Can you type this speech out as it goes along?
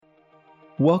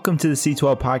Welcome to the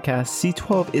C12 podcast.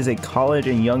 C12 is a college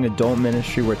and young adult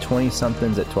ministry where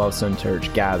 20-somethings at 12 Stone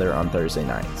Church gather on Thursday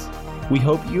nights. We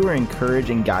hope you are encouraged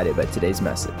and guided by today's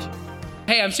message.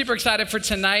 Hey, I'm super excited for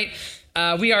tonight.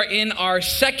 We are in our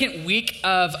second week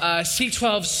of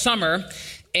C12 Summer,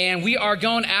 and we are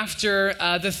going after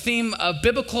the theme of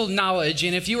biblical knowledge.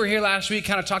 And if you were here last week,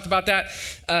 kind of talked about that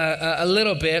a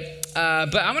little bit.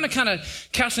 But I'm going to kind of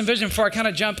cast some vision before I kind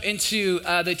of jump into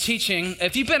the teaching.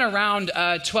 If you've been around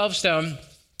 12 Stone,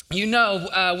 you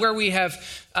know where we have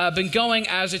been going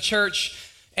as a church.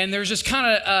 And there's this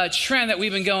kind of trend that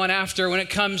we've been going after when it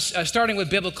comes, starting with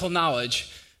biblical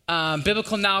knowledge.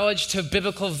 Biblical knowledge to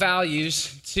biblical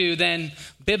values to then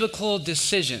biblical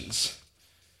decisions.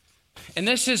 And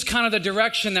this is kind of the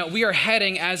direction that we are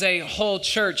heading as a whole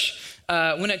church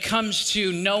when it comes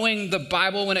to knowing the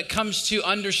Bible, when it comes to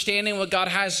understanding what God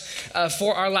has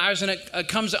for our lives, when it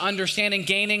comes to understanding,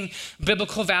 gaining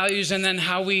biblical values, and then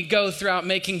how we go throughout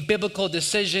making biblical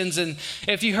decisions. And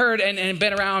if you heard and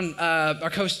been around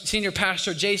our senior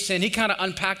pastor, Jason, he kind of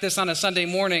unpacked this on a Sunday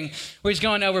morning where he's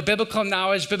going over biblical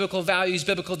knowledge, biblical values,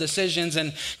 biblical decisions,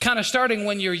 and kind of starting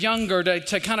when you're younger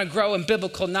to kind of grow in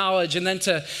biblical knowledge, and then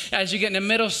to, as you get into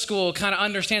middle school, kind of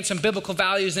understand some biblical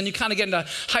values, then you kind of get into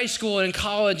high school and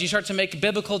college, you start to make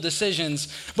biblical decisions.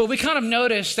 But we kind of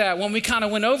noticed that when we kind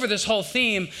of went over this whole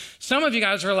theme, some of you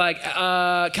guys were like, can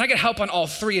I get help on all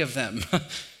three of them?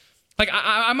 Like,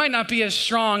 I might not be as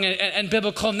strong in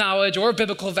biblical knowledge or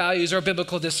biblical values or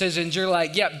biblical decisions. You're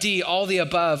like, yep, D, all the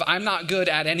above. I'm not good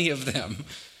at any of them.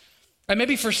 And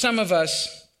maybe for some of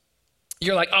us,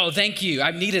 you're like, oh, thank you.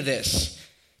 I've needed this.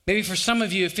 Maybe for some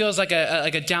of you, it feels like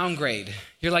a downgrade.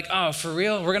 You're like, oh, for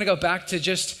real? We're going to go back to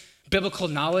just biblical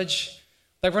knowledge?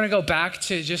 Like, we're going to go back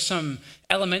to just some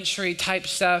elementary type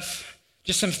stuff,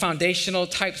 just some foundational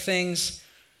type things.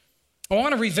 I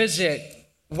want to revisit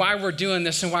why we're doing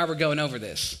this and why we're going over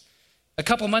this. A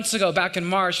couple months ago, back in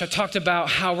March, I talked about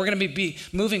how we're going to be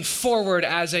moving forward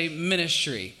as a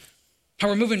ministry, how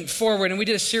we're moving forward. And we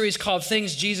did a series called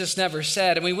Things Jesus Never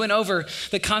Said. And we went over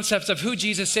the concepts of who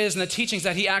Jesus is and the teachings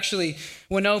that he actually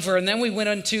went over. And then we went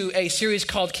into a series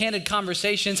called Candid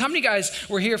Conversations. How many guys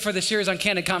were here for the series on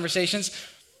Candid Conversations?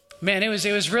 Man, it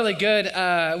was really good.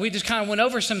 We just kind of went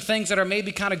over some things that are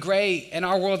maybe kind of gray in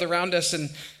our world around us.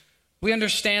 And we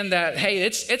understand that, hey,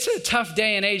 it's a tough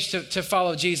day and age to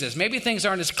follow Jesus. Maybe things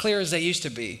aren't as clear as they used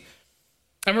to be.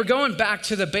 And we're going back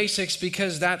to the basics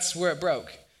because that's where it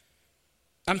broke.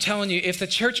 I'm telling you, if the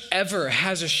church ever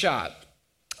has a shot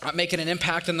at making an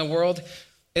impact in the world,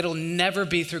 it'll never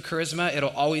be through charisma. It'll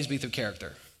always be through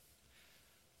character.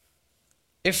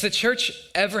 If the church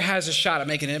ever has a shot at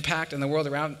making an impact in the world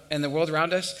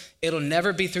around us, it'll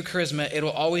never be through charisma.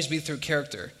 It'll always be through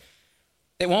character.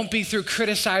 It won't be through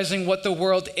criticizing what the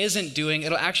world isn't doing.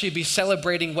 It'll actually be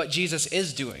celebrating what Jesus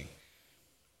is doing.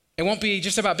 It won't be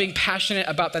just about being passionate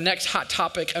about the next hot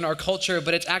topic in our culture,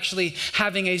 but it's actually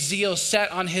having a zeal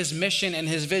set on his mission and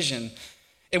his vision.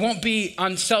 It won't be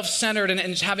on self-centered and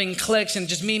just having cliques and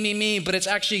just me, but it's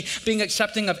actually being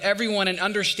accepting of everyone and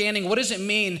understanding what does it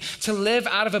mean to live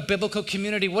out of a biblical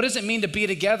community? What does it mean to be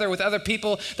together with other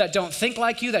people that don't think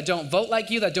like you, that don't vote like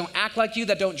you, that don't act like you,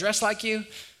 that don't dress like you?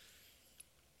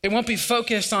 It won't be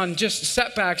focused on just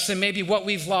setbacks and maybe what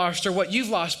we've lost or what you've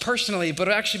lost personally, but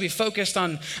it'll actually be focused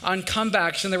on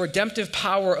comebacks and the redemptive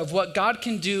power of what God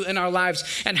can do in our lives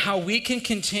and how we can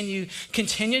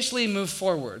continuously move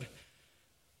forward.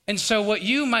 And so what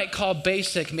you might call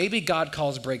basic, maybe God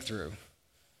calls breakthrough.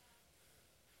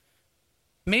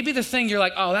 Maybe the thing you're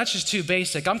like, oh, that's just too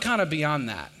basic. I'm kind of beyond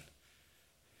that.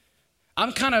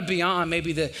 I'm kind of beyond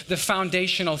maybe the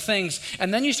foundational things.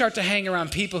 And then you start to hang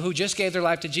around people who just gave their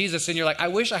life to Jesus and you're like, I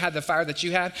wish I had the fire that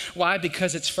you had. Why?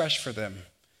 Because it's fresh for them.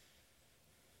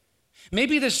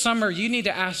 Maybe this summer you need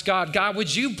to ask God,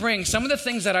 would you bring some of the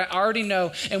things that I already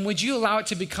know and would you allow it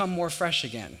to become more fresh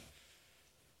again?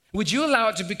 Would you allow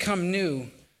it to become new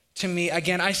to me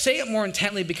again? I say it more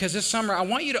intently because this summer I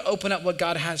want you to open up what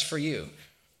God has for you.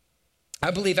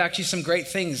 I believe actually some great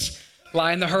things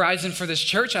lie on the horizon for this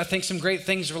church. I think some great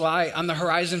things lie on the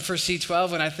horizon for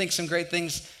C12, and I think some great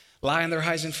things lie on the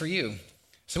horizon for you.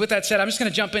 So with that said, I'm just going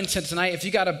to jump into tonight. If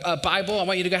you got a Bible, I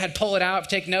want you to go ahead and pull it out,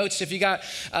 take notes. If you got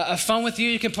a phone with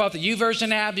you can pull out the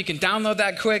YouVersion app. You can download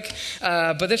that quick.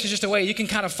 But this is just a way you can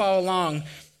kind of follow along.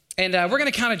 And we're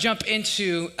going to kind of jump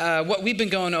into what we've been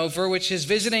going over, which is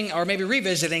visiting or maybe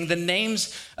revisiting the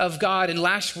names of God. And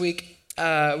last week,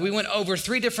 we went over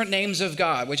 3 different names of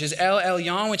God, which is El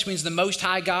Elyon, which means the Most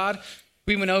High God.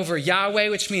 We went over Yahweh,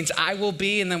 which means I will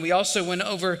be. And then we also went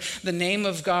over the name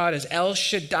of God as El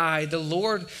Shaddai, the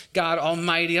Lord God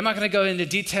Almighty. I'm not going to go into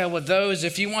detail with those.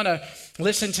 If you want to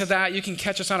listen to that. You can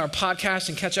catch us on our podcast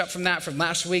and catch up from that from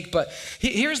last week. But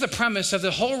here's the premise of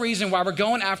the whole reason why we're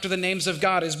going after the names of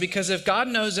God is because if God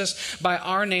knows us by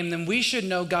our name, then we should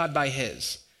know God by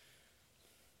his.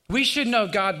 We should know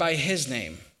God by his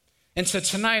name. And so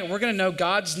tonight we're going to know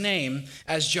God's name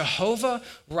as Jehovah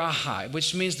Rahi,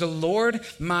 which means the Lord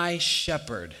my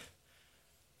shepherd.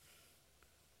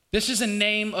 This is a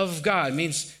name of God. It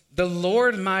means the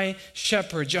Lord my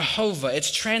shepherd, Jehovah.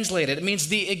 It's translated. It means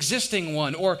the existing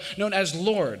one, or known as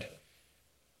Lord.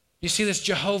 You see this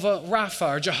Jehovah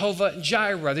Rapha or Jehovah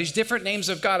Jireh, these different names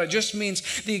of God. It just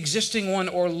means the existing one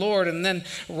or Lord. And then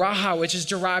Raha, which is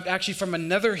derived actually from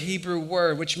another Hebrew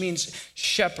word, which means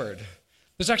shepherd.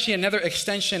 There's actually another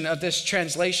extension of this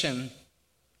translation.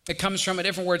 It comes from a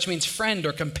different word, which means friend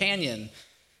or companion.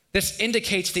 This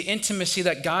indicates the intimacy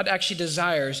that God actually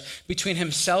desires between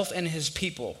himself and his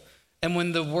people. And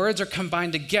when the words are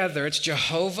combined together, it's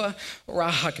Jehovah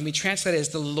Raha, can be translated as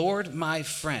the Lord my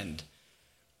friend.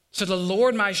 So the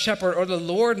Lord my shepherd or the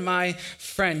Lord my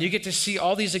friend, you get to see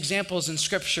all these examples in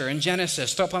scripture. In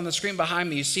Genesis, throw up on the screen behind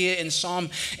me, you see it in Psalm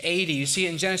 80, you see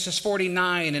it in Genesis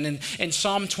 49 and in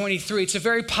Psalm 23. It's a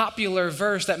very popular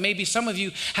verse that maybe some of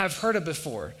you have heard of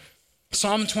before.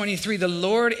 Psalm 23, the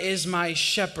Lord is my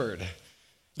shepherd.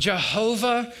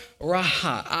 Jehovah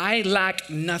Raha, I lack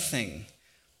nothing.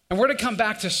 And we're to come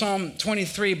back to Psalm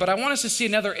 23, but I want us to see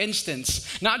another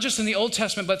instance, not just in the Old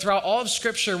Testament, but throughout all of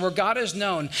Scripture where God is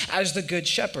known as the Good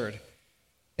Shepherd.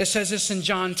 It says this in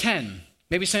John 10.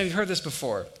 Maybe some of you have heard this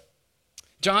before.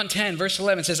 John 10, verse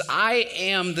 11 says, I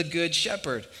am the Good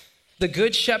Shepherd. The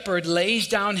Good Shepherd lays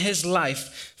down his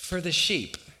life for the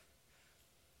sheep.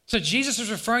 So Jesus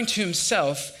is referring to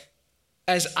himself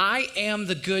as I am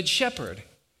the Good Shepherd.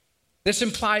 This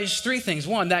implies three things.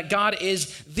 One, that God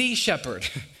is the shepherd.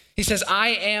 He says, I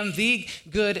am the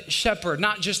good shepherd,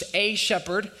 not just a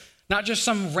shepherd, not just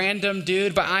some random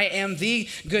dude, but I am the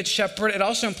good shepherd. It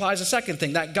also implies a second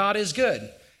thing, that God is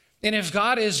good. And if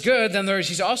God is good, then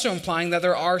he's also implying that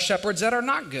there are shepherds that are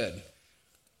not good.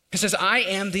 He says, I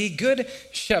am the good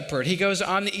shepherd. He goes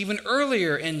on even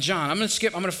earlier in John. I'm going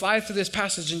to fly through this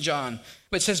passage in John.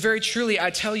 But it says, very truly, I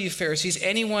tell you, Pharisees,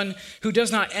 anyone who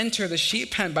does not enter the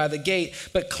sheep pen by the gate,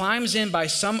 but climbs in by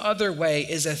some other way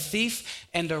is a thief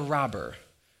and a robber.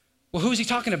 Well, who's he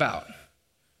talking about?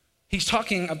 He's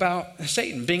talking about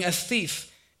Satan being a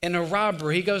thief and a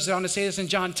robber. He goes on to say this in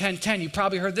John 10:10. You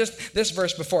probably heard this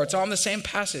verse before. It's all in the same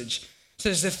passage. It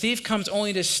says, the thief comes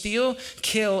only to steal,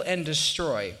 kill, and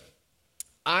destroy.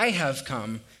 I have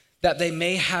come that they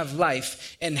may have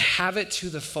life and have it to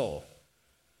the full.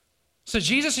 So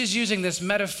Jesus is using this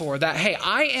metaphor that, hey,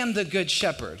 I am the good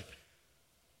shepherd.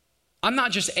 I'm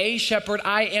not just a shepherd,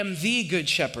 I am the good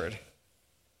shepherd.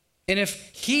 And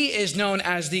if he is known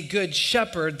as the good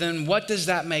shepherd, then what does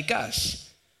that make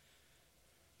us?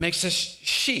 Makes us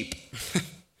sheep.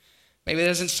 Maybe it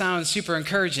doesn't sound super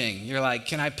encouraging. You're like,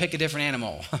 can I pick a different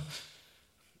animal?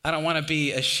 I don't want to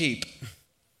be a sheep.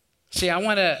 See, I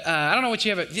don't know what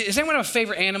you have. Does anyone have a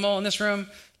favorite animal in this room?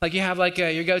 Like you have like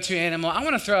your go-to animal. I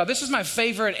want to throw out, this is my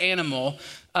favorite animal.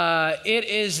 It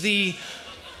is the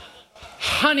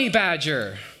honey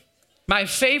badger. My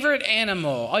favorite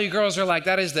animal. All you girls are like,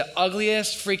 that is the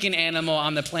ugliest freaking animal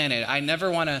on the planet. I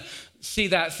never want to see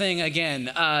that thing again.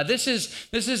 This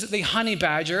is the honey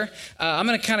badger. I'm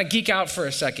going to kind of geek out for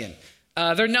a second.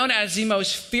 They're known as the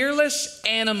most fearless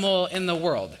animal in the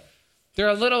world. They're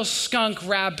a little skunk,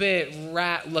 rabbit,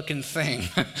 rat-looking thing.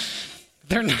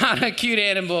 They're not a cute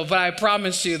animal, but I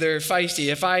promise you they're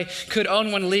feisty. If I could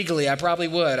own one legally, I probably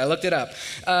would. I looked it up.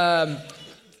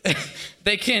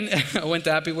 They can, wouldn't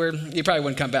that be weird? You probably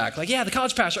wouldn't come back. Like, yeah, the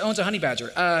college pastor owns a honey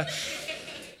badger.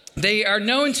 They are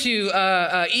known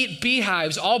to eat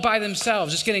beehives all by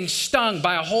themselves, just getting stung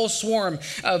by a whole swarm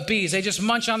of bees. They just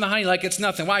munch on the honey like it's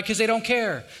nothing. Why? Because they don't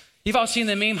care. You've all seen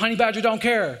the meme, honey badger don't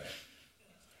care.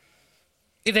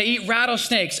 They eat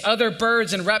rattlesnakes, other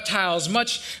birds and reptiles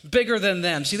much bigger than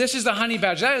them. See, this is the honey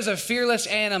badger. That is a fearless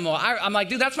animal. I'm like,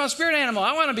 dude, that's my spirit animal.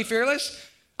 I want to be fearless.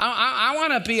 I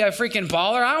want to be a freaking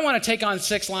baller. I want to take on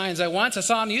 6 lions at once. I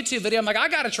saw a YouTube video. I'm like, I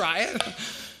got to try it.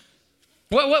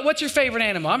 What's your favorite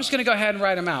animal? I'm just going to go ahead and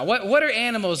write them out. What are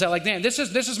animals that like, damn, this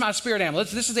is my spirit animal.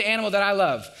 This is the animal that I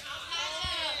love.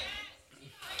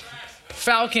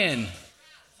 Falcon.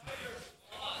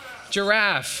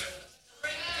 Giraffe.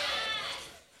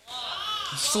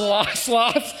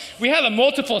 Sloth. We have a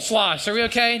multiple sloths. Are we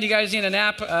okay? Do you guys need a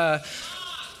nap?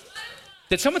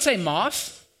 Did someone say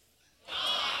moth?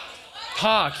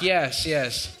 Hawk.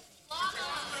 Yes.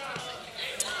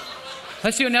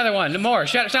 Let's do another one. More.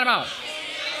 Shout them out.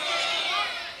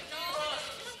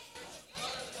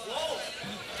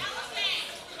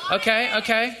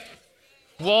 Okay.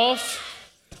 Wolf,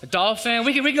 a dolphin.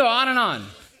 We can go on and on.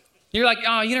 You're like,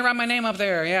 oh, you didn't write my name up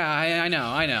there. Yeah, I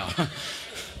know.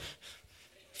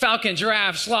 Falcon,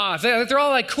 giraffe, sloth. They're all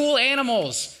like cool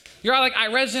animals. You're all like, I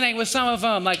resonate with some of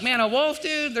them. Like, man, a wolf,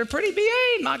 dude, they're pretty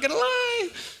BA, not gonna lie.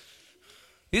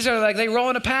 These are like, they roll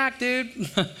in a pack, dude.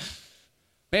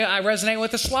 Man, I resonate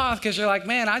with the sloth because you're like,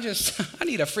 man, I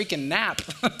need a freaking nap.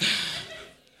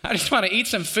 I just want to eat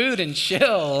some food and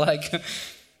chill. Like,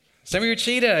 some of your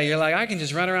cheetah, you're like, I can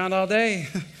just run around all day.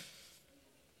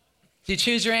 You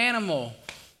choose your animal.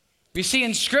 You see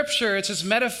in scripture, it's this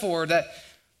metaphor that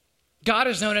God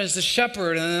is known as the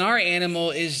shepherd, and then our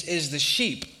animal is the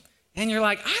sheep. And you're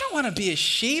like, I don't want to be a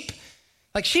sheep.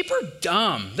 Like, sheep are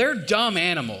dumb. They're dumb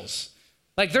animals.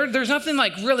 Like, there's nothing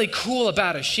like really cool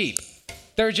about a sheep.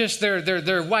 They're just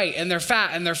they're white and they're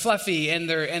fat and they're fluffy and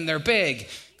they're big.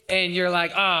 And you're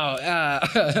like,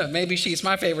 maybe sheep's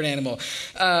my favorite animal.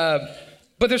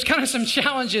 But there's kind of some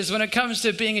challenges when it comes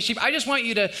to being a sheep. I just want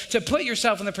you to put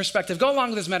yourself in the perspective. Go along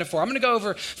with this metaphor. I'm going to go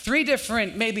over 3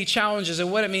 different maybe challenges of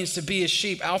what it means to be a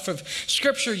sheep out of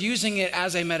scripture using it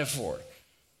as a metaphor.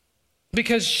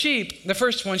 Because sheep, the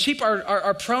first one, sheep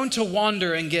are prone to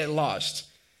wander and get lost.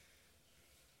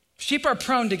 Sheep are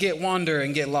prone to wander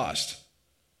and get lost.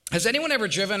 Has anyone ever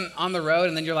driven on the road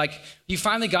and then you're like, you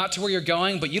finally got to where you're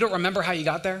going, but you don't remember how you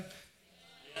got there?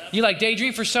 You like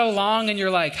daydream for so long and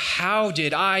you're like, how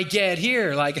did I get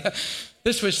here? Like,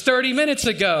 this was 30 minutes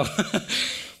ago.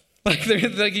 like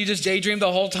you just daydream the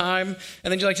whole time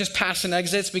and then you're like just passing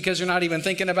exits because you're not even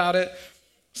thinking about it.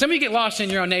 Some of you get lost in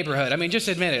your own neighborhood. I mean, just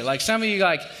admit it. Like some of you,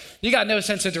 like, you got no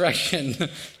sense of direction.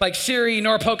 Like Siri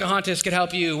nor Pocahontas could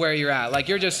help you where you're at. Like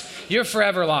you're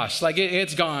forever lost. Like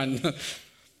it's gone.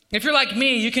 If you're like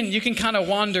me, you can kind of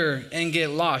wander and get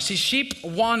lost. See, sheep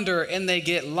wander and they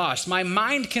get lost. My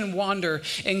mind can wander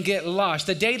and get lost.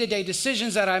 The day-to-day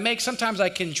decisions that I make, sometimes I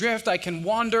can drift. I can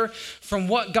wander from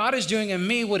what God is doing in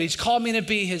me, what he's called me to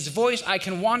be, his voice. I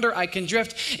can wander, I can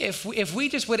drift. If we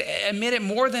just would admit it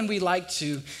more than we like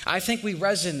to, I think we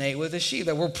resonate with the sheep,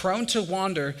 that we're prone to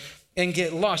wander and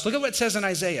get lost. Look at what it says in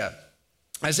Isaiah.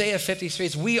 Isaiah 53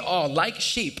 says, we all, like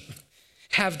sheep,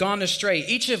 have gone astray.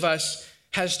 Each of us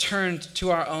has turned to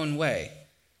our own way.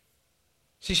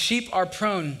 See, sheep are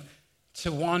prone to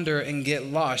wander and get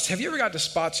lost. Have you ever got to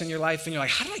spots in your life and you're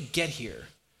like, how did I get here?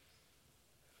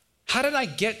 How did I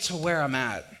get to where I'm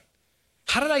at?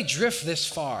 How did I drift this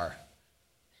far?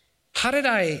 How did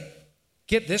I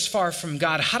get this far from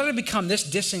God? How did I become this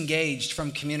disengaged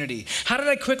from community? How did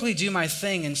I quickly do my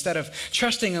thing instead of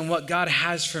trusting in what God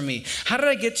has for me? How did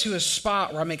I get to a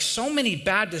spot where I make so many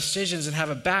bad decisions and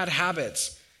have bad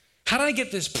habits? How did I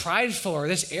get this prideful or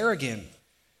this arrogant,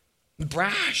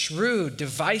 brash, rude,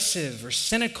 divisive, or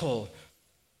cynical,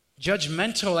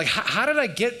 judgmental? Like, how did I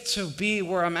get to be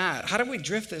where I'm at? How did we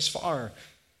drift this far?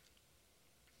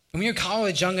 When you're in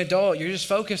college, young adult, you're just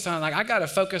focused on, like, I got to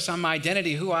focus on my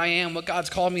identity, who I am, what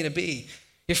God's called me to be.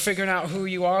 You're figuring out who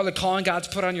you are, the calling God's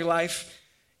put on your life.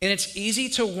 And it's easy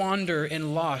to wander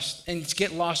and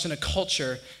get lost in a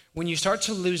culture when you start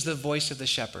to lose the voice of the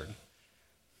shepherd.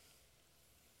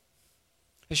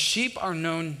 The sheep are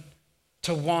known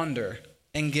to wander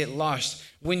and get lost.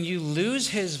 When you lose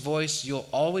his voice, you'll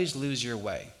always lose your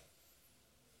way.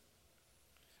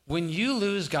 When you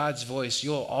lose God's voice,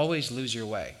 you'll always lose your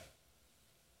way.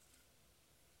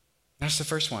 That's the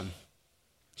first one.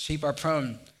 Sheep are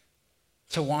prone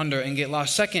to wander and get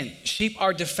lost. Second, sheep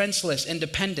are defenseless,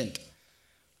 independent.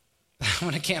 I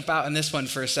want to camp out in this one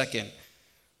for a second.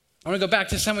 I want to go back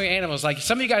to some of your animals. Like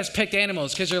some of you guys picked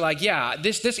animals because you're like, yeah,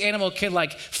 this animal can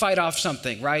like fight off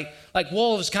something, right? Like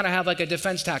wolves kind of have like a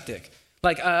defense tactic.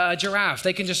 Like a giraffe,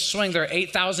 they can just swing their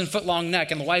 8,000 foot long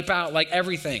neck and wipe out like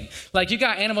everything. Like you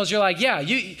got animals, you're like, yeah,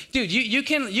 you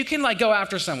can like go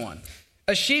after someone.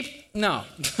 A sheep, no.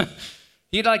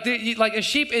 Like a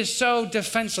sheep is so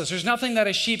defenseless. There's nothing that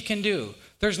a sheep can do.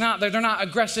 They're not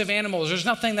aggressive animals. There's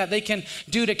nothing that they can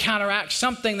do to counteract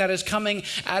something that is coming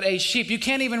at a sheep. You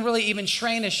can't even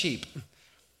train a sheep.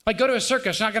 Like go to a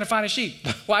circus, you're not going to find a sheep.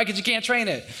 Why? Because you can't train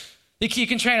it. You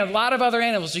can train a lot of other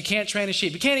animals. You can't train a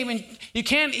sheep. You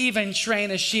can't even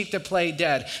train a sheep to play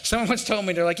dead. Someone once told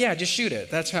me, they're like, yeah, just shoot it.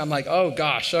 That's how I'm like, oh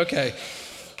gosh, okay.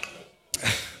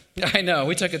 I know,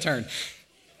 we took a turn.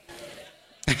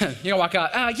 You walk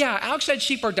out, yeah, Alex said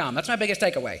sheep are dumb. That's my biggest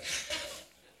takeaway.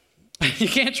 You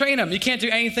can't train them. You can't do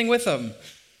anything with them.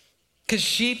 Because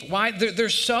sheep, why? They're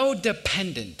so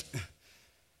dependent.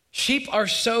 Sheep are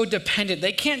so dependent.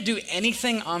 They can't do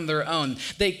anything on their own.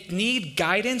 They need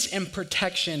guidance and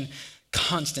protection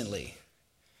constantly.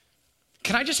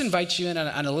 Can I just invite you in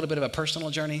on a little bit of a personal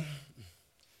journey?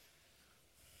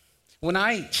 When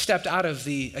I stepped out of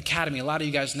the academy, a lot of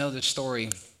you guys know this story.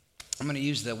 I'm going to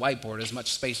use the whiteboard as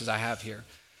much space as I have here.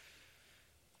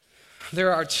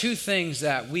 There are two things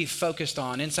that we focused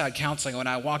on inside counseling when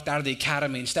I walked out of the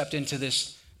academy and stepped into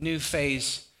this new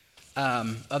phase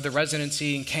of the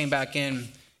residency and came back in.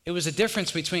 It was a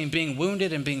difference between being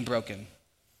wounded and being broken.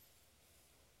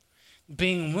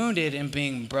 Being wounded and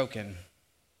being broken.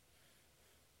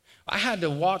 I had to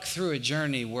walk through a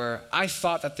journey where I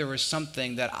thought that there was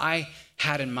something that I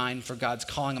had in mind for God's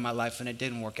calling in my life, and it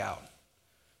didn't work out.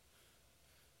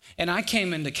 And I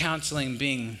came into counseling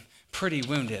being pretty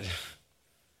wounded.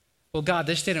 Well, God,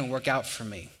 this didn't work out for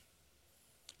me.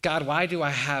 God, why do I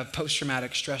have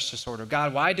post-traumatic stress disorder?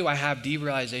 God, why do I have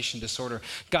derealization disorder?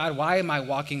 God, why am I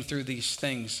walking through these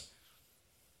things?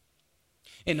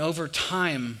 And over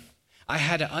time, I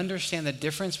had to understand the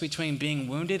difference between being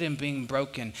wounded and being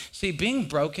broken. See, being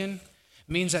broken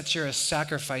means that you're a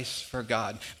sacrifice for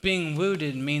God. Being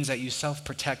wounded means that you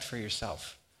self-protect for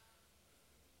yourself.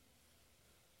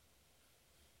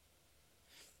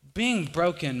 Being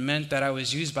broken meant that I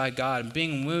was used by God.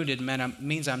 Being wounded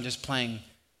means I'm just playing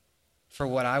for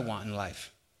what I want in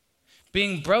life.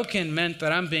 Being broken meant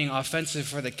that I'm being offensive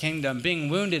for the kingdom. Being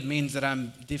wounded means that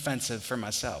I'm defensive for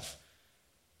myself.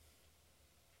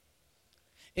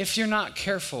 If you're not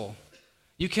careful,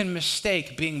 you can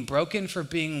mistake being broken for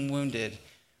being wounded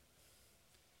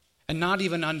and not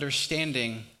even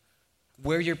understanding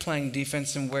where you're playing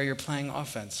defense and where you're playing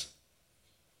offense.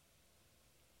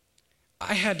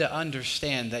 I had to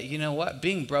understand that, you know what?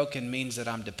 Being broken means that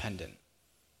I'm dependent.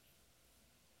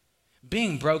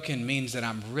 Being broken means that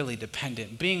I'm really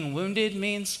dependent. Being wounded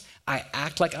means I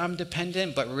act like I'm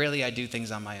dependent, but really I do things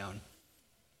on my own.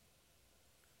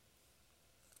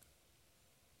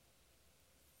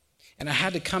 And I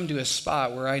had to come to a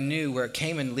spot where I knew where it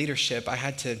came in leadership, I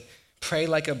had to pray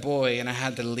like a boy and I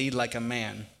had to lead like a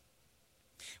man.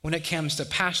 When it comes to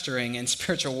pastoring and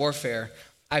spiritual warfare,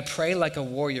 I pray like a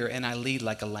warrior and I lead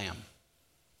like a lamb.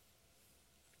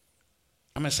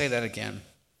 I'm going to say that again.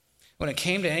 When it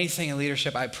came to anything in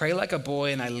leadership, I pray like a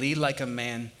boy and I lead like a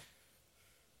man.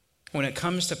 When it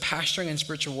comes to pastoring and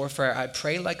spiritual warfare, I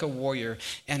pray like a warrior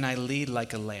and I lead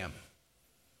like a lamb.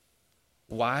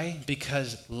 Why?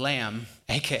 Because lamb,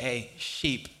 aka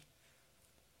sheep,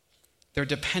 they're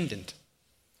dependent.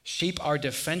 Sheep are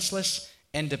defenseless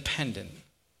and dependent.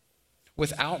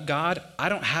 Without God, I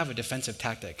don't have a defensive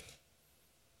tactic.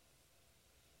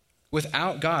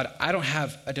 Without God, I don't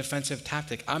have a defensive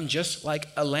tactic. I'm just like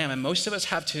a lamb. And most of us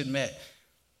have to admit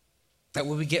that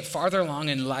when we get farther along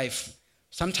in life,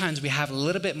 sometimes we have a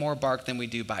little bit more bark than we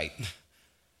do bite.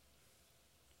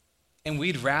 And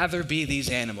we'd rather be these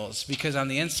animals because on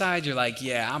the inside, you're like,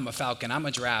 yeah, I'm a falcon, I'm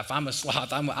a giraffe, I'm a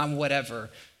sloth, I'm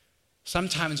whatever.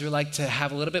 Sometimes we like to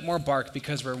have a little bit more bark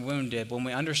because we're wounded when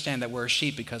we understand that we're a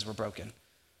sheep because we're broken.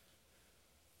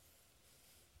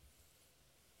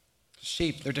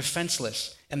 Sheep, they're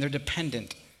defenseless and they're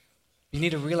dependent. You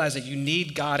need to realize that you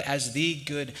need God as the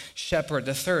good shepherd.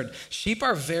 The third, sheep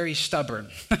are very stubborn.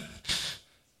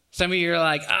 Some of you are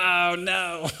like, oh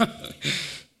no.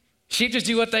 Sheep just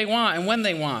do what they want and when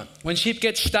they want. When sheep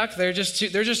get stuck, they're just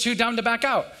too dumb to back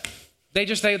out.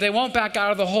 They won't back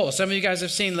out of the hole. Some of you guys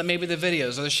have seen maybe the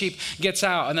videos where the sheep gets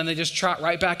out and then they just trot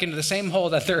right back into the same hole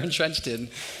that they're entrenched in.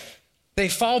 They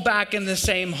fall back in the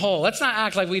same hole. Let's not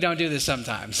act like we don't do this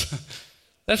sometimes.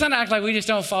 Let's not act like we just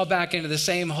don't fall back into the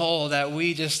same hole that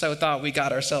we just so thought we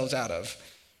got ourselves out of.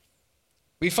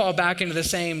 We fall back into the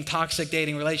same toxic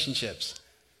dating relationships.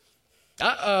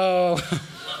 Uh-oh.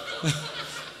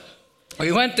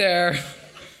 We went there.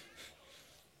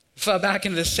 Fell back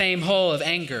into the same hole of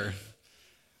anger.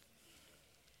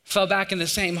 Fell back in the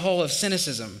same hole of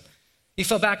cynicism. You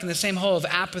fell back in the same hole of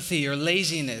apathy or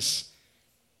laziness.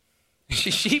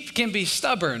 Sheep can be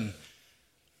stubborn.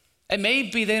 And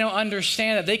maybe they don't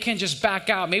understand that they can just back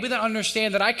out. Maybe they don't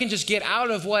understand that I can just get out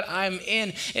of what I'm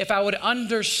in. If I would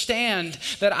understand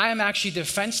that I am actually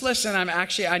defenseless and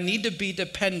I need to be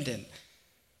dependent.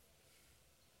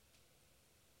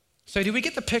 So do we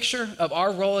get the picture of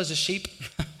our role as a sheep?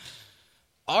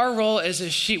 Our role as a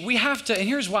sheep, we have to, and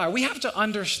here's why, we have to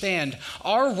understand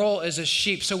our role as a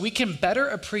sheep so we can better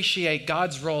appreciate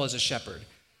God's role as a shepherd.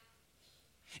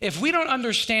 If we don't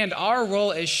understand our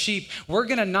role as sheep, we're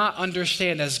gonna not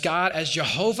understand as God, as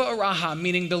Jehovah Raha,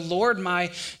 meaning the Lord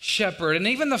my shepherd. And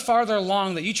even the farther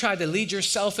along that you try to lead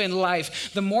yourself in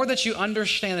life, the more that you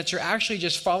understand that you're actually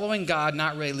just following God,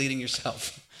 not really leading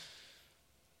yourself.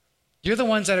 You're the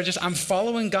ones that are just, I'm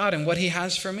following God and what he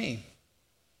has for me.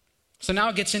 So now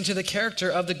it gets into the character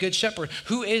of the good shepherd.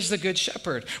 Who is the good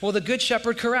shepherd? Well, the good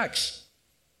shepherd corrects.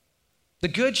 The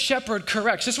good shepherd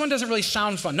corrects. This one doesn't really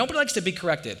sound fun. Nobody likes to be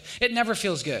corrected. It never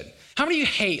feels good. How many of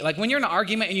you hate, like when you're in an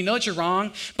argument and you know that you're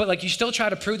wrong, but like you still try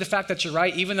to prove the fact that you're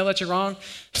right, even though that you're wrong?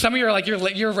 Some of you are like,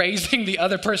 you're raising the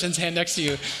other person's hand next to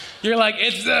you. You're like,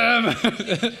 it's them.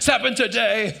 It's happened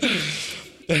today.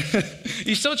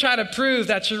 You still try to prove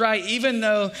that you're right, even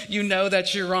though you know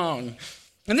that you're wrong.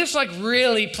 And this like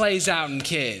really plays out in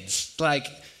kids. Like,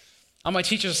 all my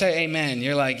teachers say amen.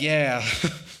 You're like, yeah,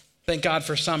 thank God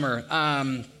for summer.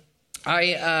 I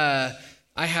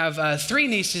have 3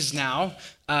 nieces now.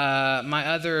 My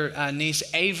other niece,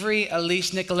 Avery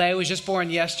Elise Nicolay, was just born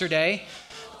yesterday.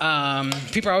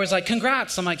 People are always like,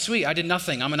 congrats. I'm like, sweet, I did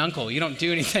nothing. I'm an uncle. You don't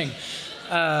do anything.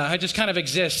 I just kind of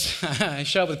exist. I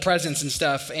show up with presents and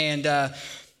stuff. And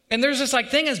there's this like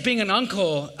thing as being an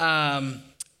uncle,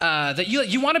 that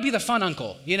you want to be the fun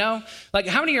uncle, you know? Like,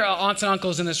 how many of your aunts and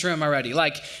uncles in this room already?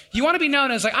 Like, you want to be known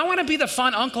as like, I want to be the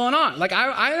fun uncle and aunt. Like,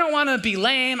 I don't want to be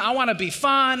lame. I want to be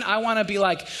fun. I want to be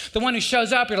like the one who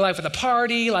shows up at your life with a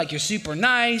party. Like, you're super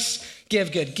nice,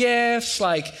 give good gifts.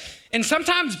 Like, and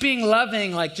sometimes being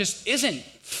loving, like, just isn't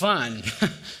fun.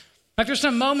 Like, there's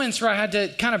some moments where I had to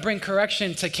kind of bring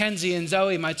correction to Kenzie and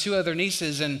Zoe, my 2 other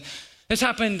nieces. And this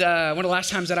happened one of the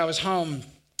last times that I was home.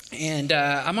 And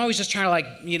I'm always just trying to like,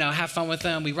 you know, have fun with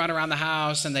them. We run around the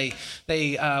house and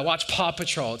they watch Paw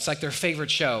Patrol. It's like their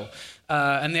favorite show.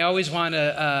 And they always want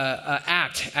to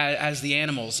act as the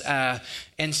animals.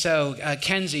 And so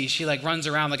Kenzie, she like runs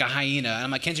around like a hyena. And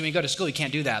I'm like, Kenzie, when you go to school, you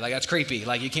can't do that. Like, that's creepy.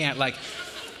 Like, you can't like,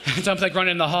 so I'm like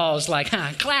running in the halls like,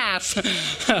 class.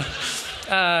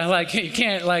 Like, you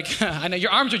can't, like, I know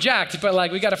your arms are jacked, but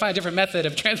like, we got to find a different method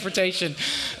of transportation.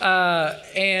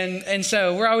 And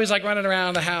so we're always like running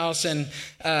around the house, and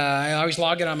I always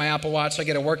log in on my Apple Watch so I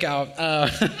get a workout.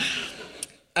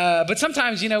 But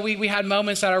sometimes, you know, we had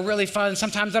moments that are really fun,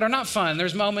 sometimes that are not fun.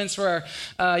 There's moments where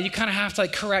you kind of have to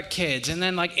like correct kids, and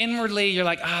then like inwardly you're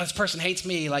like, this person hates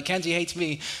me, like Kenzie hates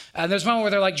me. And there's a moment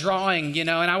where they're like drawing, you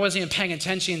know, and I wasn't even paying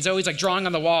attention. Zoe's like drawing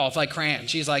on the wall with like crayons.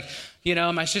 She's like, you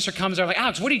know, my sister comes over like,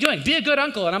 Alex, what are you doing? Be a good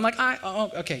uncle. And I'm like,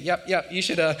 okay, yep, you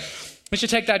should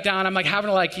take that down. I'm like having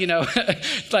to like, you know,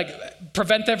 like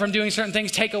prevent them from doing certain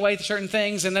things, take away certain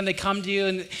things. And then they come to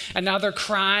you and now they're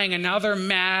crying and now they're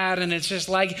mad. And it's just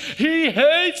like, he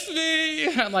hates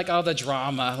me. I'm like, the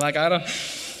drama. Like, I don't.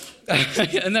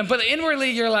 And then, but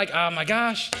inwardly you're like, oh my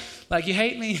gosh, like you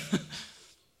hate me.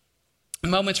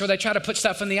 Moments where they try to put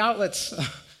stuff in the outlets.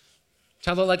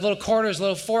 Tell them like little quarters,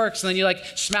 little forks, and then you like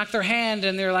smack their hand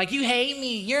and they're like, you hate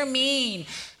me, you're mean.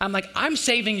 I'm like, I'm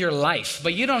saving your life,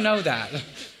 but you don't know that.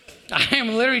 I am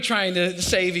literally trying to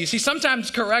save you. See,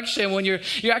 sometimes correction, when you're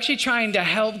actually trying to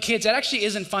help kids, that actually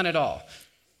isn't fun at all.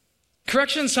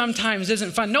 Correction sometimes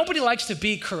isn't fun. Nobody likes to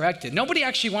be corrected. Nobody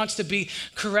actually wants to be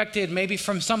corrected maybe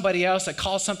from somebody else that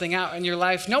calls something out in your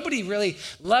life. Nobody really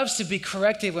loves to be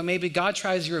corrected when maybe God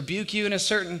tries to rebuke you in a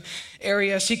certain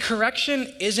area. See,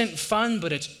 correction isn't fun,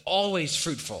 but it's always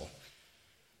fruitful.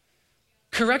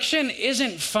 Correction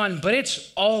isn't fun, but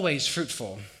it's always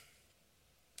fruitful.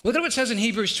 Look at what it says in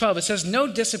Hebrews 12. It says,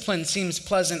 no discipline seems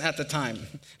pleasant at the time,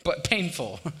 but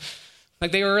painful.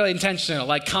 Like they were really intentional,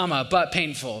 like comma, but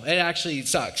painful. It actually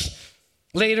sucks.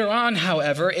 Later on,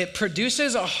 however, it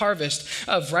produces a harvest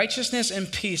of righteousness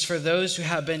and peace for those who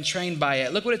have been trained by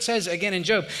it. Look what it says again in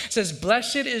Job. It says,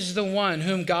 blessed is the one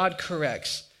whom God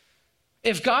corrects.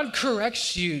 If God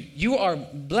corrects you, you are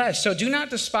blessed. So do not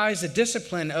despise the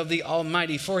discipline of the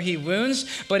Almighty, for he wounds,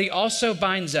 but he also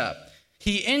binds up.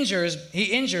 He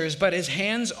injures, but his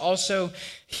hands also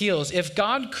heals. If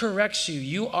God corrects you,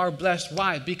 you are blessed.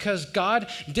 Why? Because God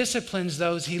disciplines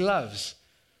those he loves.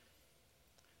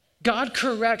 God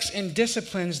corrects and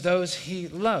disciplines those he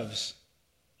loves.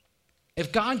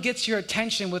 If God gets your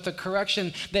attention with a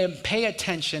correction, then pay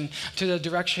attention to the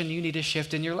direction you need to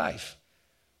shift in your life.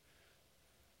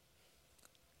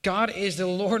 God is the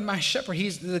Lord my shepherd.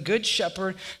 He's the good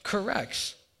shepherd,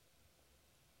 corrects.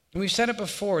 And we've said it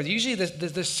before, usually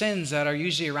the sins that are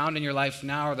usually around in your life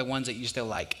now are the ones that you still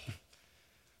like.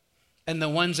 And the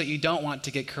ones that you don't want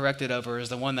to get corrected over is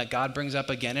the one that God brings up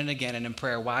again and again and in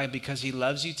prayer. Why? Because he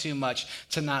loves you too much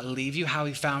to not leave you how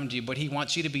he found you, but he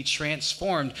wants you to be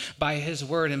transformed by his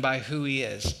word and by who he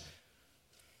is.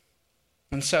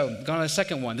 And so, going to the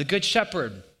second one, the good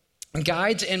shepherd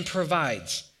guides and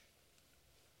provides.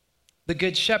 The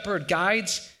good shepherd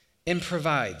guides and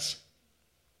provides.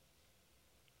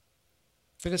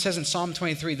 Look, it says in Psalm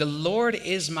 23, the Lord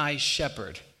is my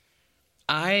shepherd.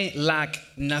 I lack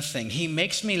nothing. He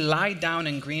makes me lie down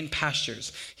in green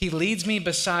pastures. He leads me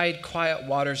beside quiet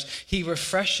waters. He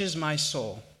refreshes my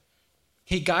soul.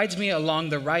 He guides me along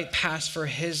the right path for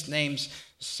his name's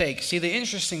sake. See, the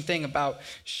interesting thing about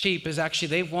sheep is actually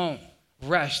they won't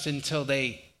rest until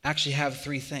they actually have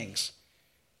three things.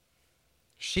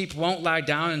 Sheep won't lie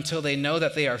down until they know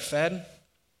that they are fed.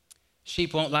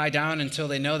 Sheep won't lie down until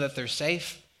they know that they're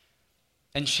safe.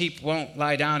 And sheep won't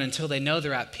lie down until they know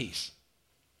they're at peace.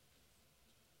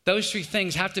 Those three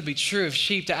things have to be true of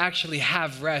sheep to actually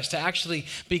have rest, to actually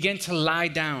begin to lie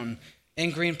down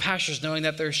in green pastures knowing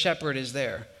that their shepherd is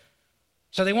there.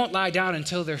 So they won't lie down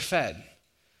until they're fed.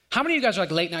 How many of you guys are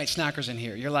like late night snackers in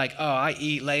here? You're like, oh, I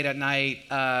eat late at night.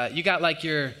 You got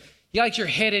your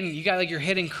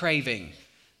hidden craving.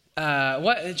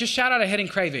 What? Just shout out a hidden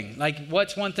craving. Like,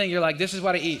 what's one thing you're like, this is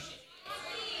what I eat?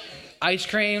 Ice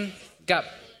cream. Got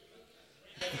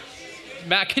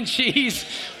mac and cheese.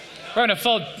 We're having a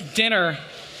full dinner.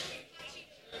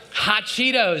 Hot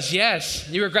Cheetos, yes.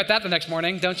 You regret that the next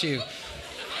morning, don't you?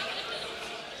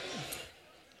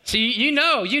 See, you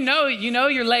know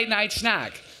your late night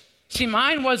snack. See,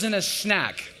 mine wasn't a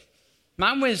snack.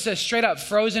 Mine was a straight up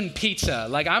frozen pizza.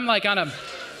 I'm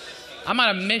on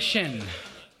a mission.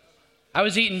 I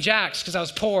was eating Jack's because I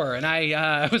was poor and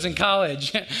I was in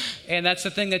college, and that's the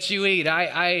thing that you eat.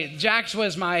 Jack's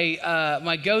was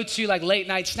my go-to late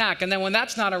night snack, and then when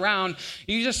that's not around,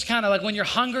 you just kind of when you're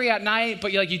hungry at night,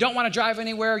 but you don't want to drive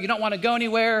anywhere, you don't want to go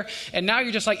anywhere, and now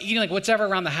you're just eating whatever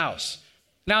around the house.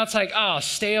 Now it's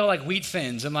stale wheat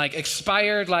thins and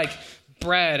expired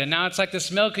bread, and now it's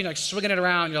this milk and you're swigging it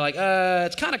around. You're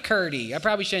it's kind of curdy. I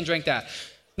probably shouldn't drink that.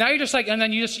 Now you're just and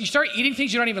then you start eating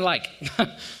things you don't even like.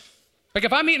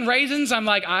 If I'm eating raisins, I'm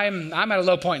at a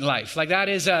low point in life. That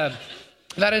is a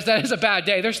bad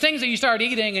day. There's things that you start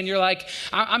eating and you're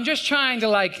I'm just trying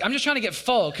to get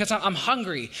full because I'm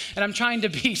hungry and I'm trying to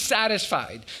be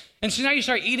satisfied. And so now you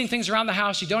start eating things around the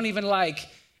house you don't even like,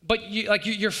 but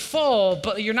you're full,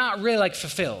 but you're not really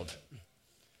fulfilled.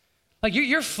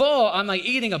 You're full on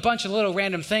eating a bunch of little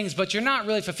random things, but you're not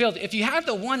really fulfilled. If you have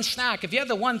the one snack, if you have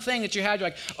the one thing that you had,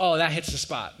 you're oh, that hits the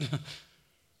spot.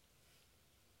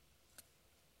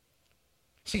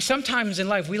 See, sometimes in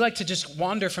life, we like to just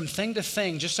wander from thing to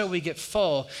thing just so we get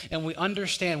full and we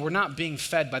understand we're not being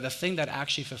fed by the thing that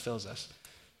actually fulfills us.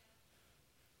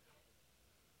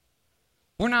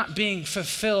 We're not being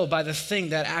fulfilled by the thing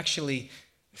that actually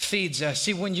feeds us.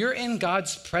 See, when you're in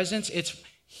God's presence, it's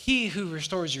He who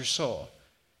restores your soul.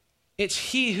 It's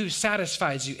He who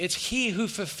satisfies you. It's He who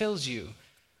fulfills you.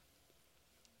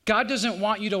 God doesn't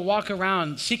want you to walk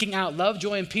around seeking out love,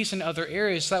 joy, and peace in other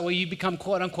areas so that way you become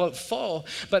quote unquote full,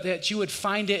 but that you would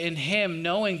find it in Him,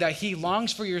 knowing that He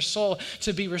longs for your soul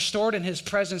to be restored in His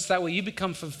presence. That way you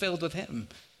become fulfilled with Him.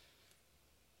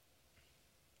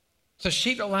 So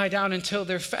sheep don't lie down until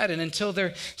they're fed and until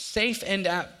they're safe and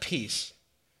at peace.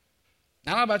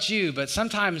 I don't know about you, but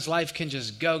sometimes life can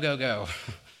just go, go, go.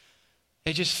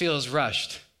 It just feels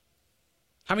rushed.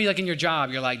 How many in your job,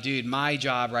 you're dude, my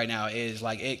job right now is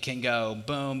it can go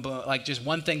boom, boom, just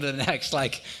one thing to the next.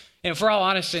 And if we're all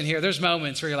honest in here, there's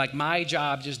moments where you're my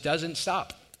job just doesn't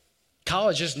stop.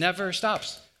 College just never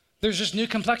stops. There's just new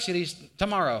complexities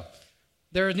tomorrow.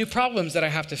 There are new problems that I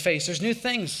have to face. There's new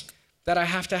things that I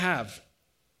have to have.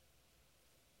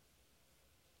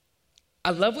 I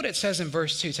love what it says in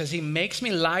verse 2. It says, He makes me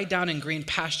lie down in green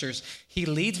pastures. He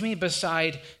leads me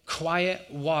beside quiet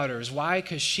waters. Why?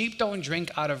 Because sheep don't drink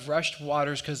out of rushed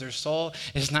waters because their soul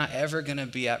is not ever going to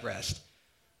be at rest.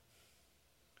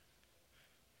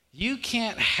 You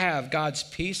can't have God's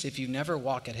peace if you never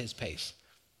walk at His pace.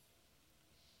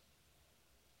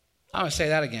 I'm going to say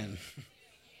that again.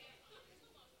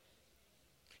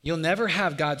 You'll never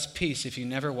have God's peace if you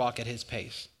never walk at His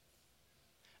pace.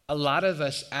 A lot of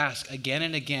us ask again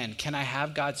and again, can I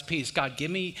have God's peace? God,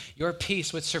 give me your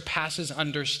peace which surpasses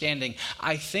understanding.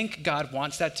 I think God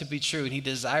wants that to be true and He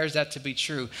desires that to be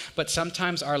true, but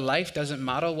sometimes our life doesn't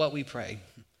model what we pray.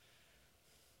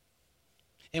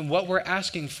 And what we're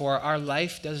asking for, our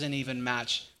life doesn't even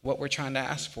match what we're trying to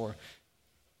ask for.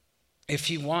 If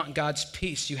you want God's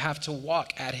peace, you have to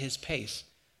walk at His pace.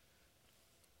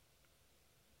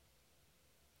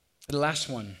 The last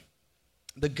one.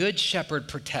 The good shepherd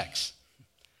protects.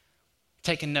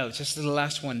 Taking notes, this is the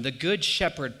last one. The good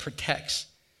shepherd protects.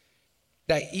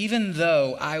 That even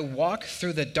though I walk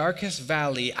through the darkest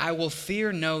valley, I will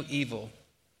fear no evil.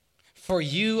 For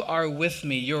you are with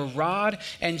me, your rod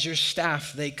and your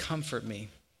staff, they comfort me.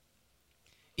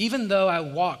 Even though I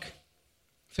walk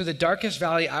through the darkest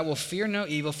valley, I will fear no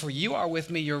evil, for you are with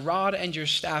me, your rod and your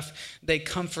staff, they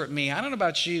comfort me. I don't know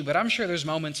about you, but I'm sure there's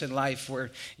moments in life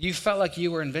where you felt like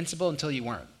you were invincible until you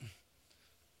weren't.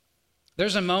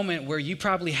 There's a moment where you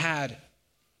probably had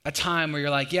a time where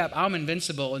you're yep, I'm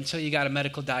invincible until you got a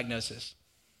medical diagnosis.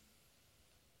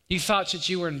 You thought that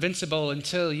you were invincible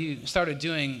until you started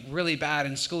doing really bad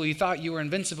in school. You thought you were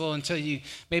invincible until you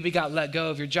maybe got let go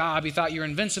of your job. You thought you were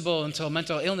invincible until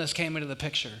mental illness came into the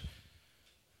picture.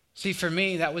 See, for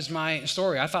me, that was my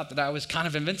story. I thought that I was kind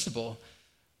of invincible.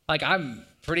 Like, I'm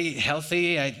pretty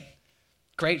healthy,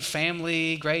 great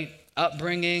family, great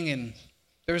upbringing. And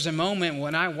there was a moment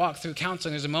when I walked through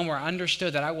counseling, there's a moment where I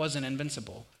understood that I wasn't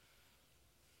invincible.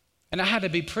 And I had to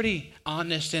be pretty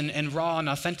honest and raw and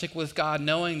authentic with God,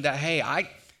 knowing that, hey,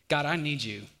 God, I need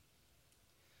you.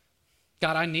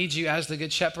 God, I need you as the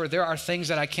good shepherd. There are things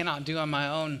that I cannot do on my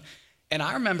own. And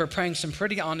I remember praying some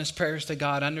pretty honest prayers to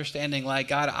God, understanding like,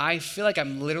 God, I feel like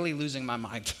I'm literally losing my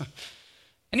mind.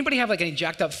 Anybody have like any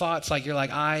jacked up thoughts? Like you're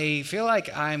like, I feel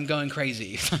like I'm going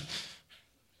crazy.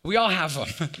 We all have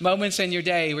them. Moments in your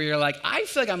day where you're like, I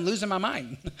feel like I'm losing my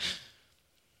mind.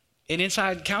 And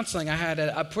inside counseling, I had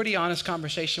a pretty honest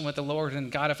conversation with the Lord. And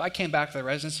God, if I came back to the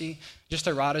residency just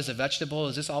to rot as a vegetable,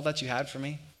 is this all that you had for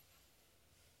me?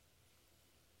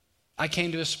 I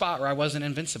came to a spot where I wasn't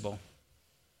invincible.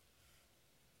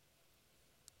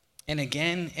 And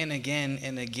again and again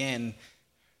and again,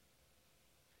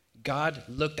 God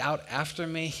looked out after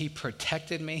me. He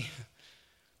protected me,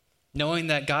 knowing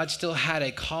that God still had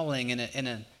a calling and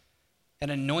an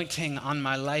anointing on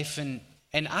my life.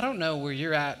 And I don't know where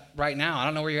you're at right now. I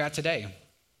don't know where you're at today.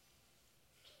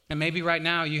 And maybe right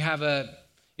now you're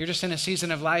just in a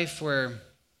season of life where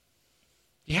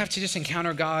you have to just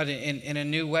encounter God in a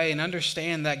new way and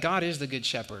understand that God is the good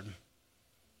shepherd.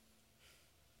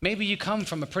 Maybe you come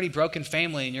from a pretty broken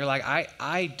family and you're like,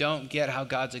 I don't get how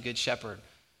God's a good shepherd.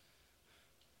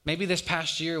 Maybe this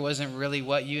past year wasn't really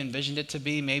what you envisioned it to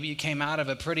be. Maybe you came out of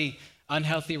a pretty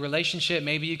unhealthy relationship.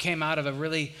 Maybe you came out of a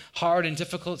really hard and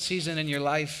difficult season in your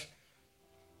life.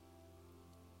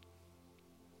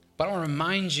 But I want to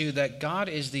remind you that God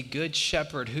is the good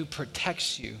shepherd who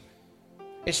protects you.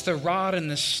 It's the rod and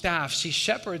the staff. See,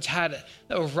 shepherds had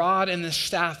a rod and the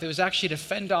staff. It was actually to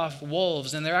fend off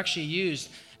wolves, and they're actually used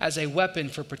as a weapon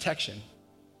for protection.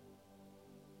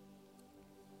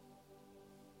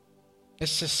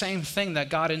 It's the same thing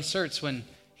that God inserts when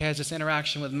he has this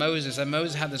interaction with Moses, and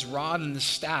Moses had this rod and the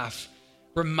staff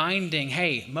reminding,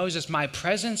 hey, Moses, my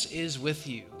presence is with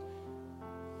you.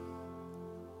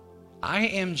 I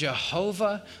am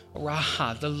Jehovah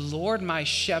Raha, the Lord my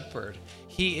shepherd.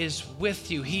 He is with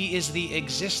you. He is the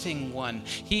existing one.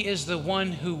 He is the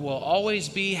one who will always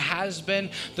be, has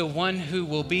been, the one who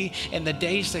will be in the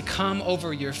days to come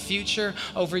over your future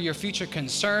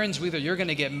concerns, whether you're going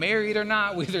to get married or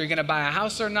not, whether you're going to buy a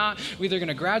house or not, whether you're going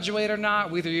to graduate or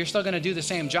not, whether you're still going to do the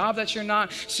same job that you're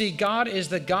not. See, God is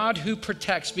the God who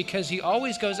protects because he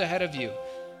always goes ahead of you.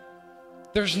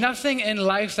 There's nothing in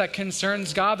life that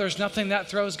concerns God. There's nothing that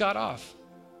throws God off.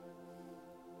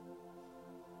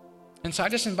 And so I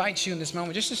just invite you in this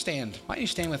moment just to stand. Why don't you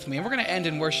stand with me? And we're going to end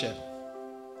in worship.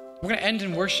 We're going to end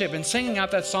in worship and singing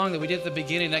out that song that we did at the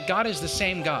beginning, that God is the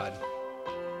same God.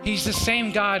 He's the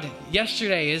same God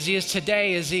yesterday as he is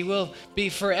today, as he will be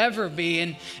forever be.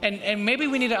 And maybe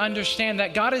we need to understand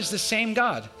that God is the same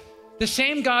God. The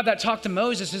same God that talked to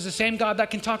Moses is the same God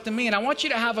that can talk to me. And I want you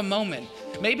to have a moment,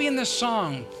 maybe in this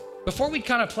song, before we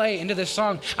kind of play into this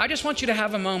song, I just want you to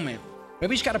have a moment.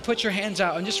 Maybe you just got to put your hands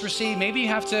out and just receive. Maybe you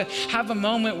have to have a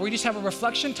moment where you just have a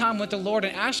reflection time with the Lord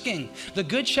and asking the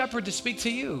good shepherd to speak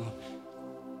to you.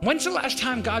 When's the last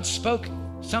time God spoke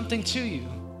something to you?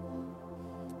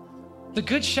 The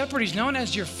good shepherd, he's known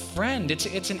as your friend. It's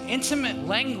an intimate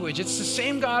language. It's the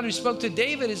same God who spoke to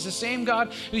David is the same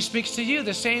God who speaks to you.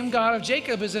 The same God of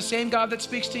Jacob is the same God that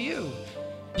speaks to you.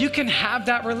 You can have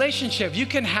that relationship. You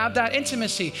can have that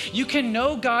intimacy. You can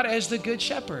know God as the good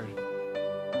shepherd.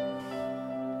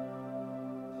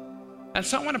 And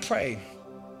so I want to pray.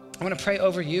 I want to pray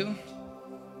over you.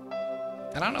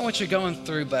 And I don't know what you're going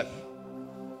through, but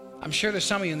I'm sure there's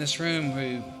some of you in this room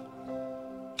who,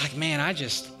 like, man, I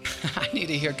need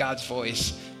to hear God's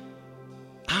voice.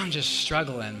 I'm just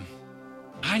struggling.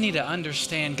 I need to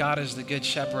understand God as the good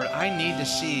shepherd. I need to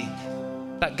see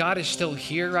that God is still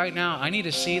here right now. I need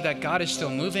to see that God is still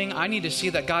moving. I need to see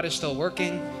that God is still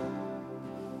working.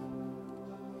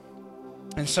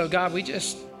 And so, God, we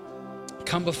just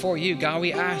come before you. God,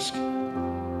 we ask,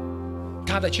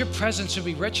 God, that your presence would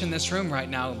be rich in this room right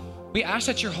now. We ask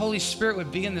that your Holy Spirit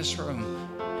would be in this room.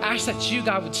 Ask that you,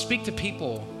 God, would speak to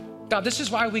people. God, this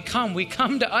is why we come. We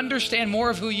come to understand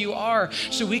more of who you are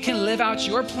so we can live out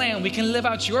your plan. We can live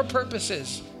out your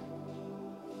purposes.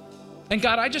 And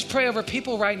God, I just pray over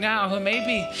people right now who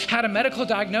maybe had a medical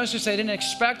diagnosis they didn't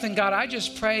expect. And God, I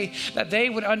just pray that they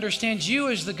would understand you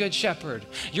as the good shepherd.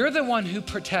 You're the one who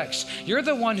protects. You're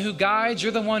the one who guides.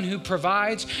 You're the one who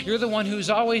provides. You're the one who's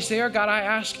always there. God, I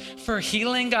ask for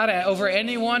healing, God, over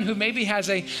anyone who maybe has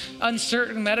a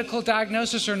uncertain medical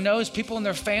diagnosis or knows people in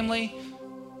their family.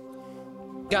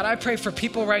 God, I pray for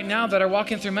people right now that are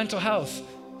walking through mental health.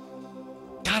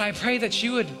 God, I pray that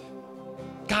you would,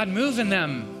 God, move in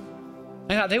them.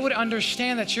 And God, they would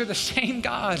understand that you're the same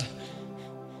God.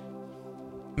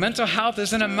 Mental health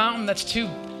isn't a mountain that's too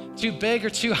big or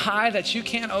too high that you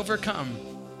can't overcome.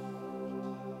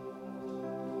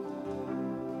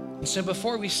 And so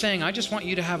before we sing, I just want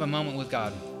you to have a moment with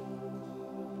God.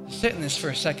 Sit in this for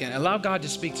a second. Allow God to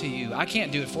speak to you. I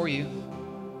can't do it for you.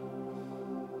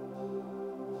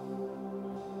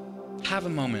 Have a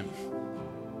moment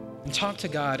and talk to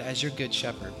God as your good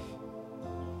shepherd.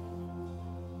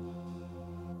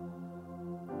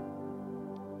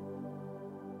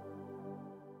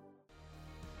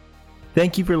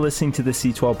 Thank you for listening to the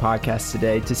C12 podcast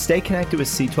today. To stay connected with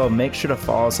C12, make sure to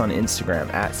follow us on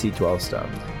Instagram at C12Stone.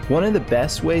 One of the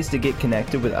best ways to get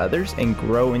connected with others and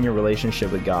grow in your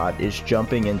relationship with God is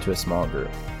jumping into a small group.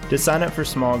 To sign up for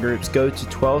small groups, go to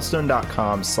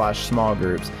 12stone.com/small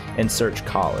groups and search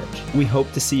college. We hope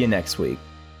to see you next week.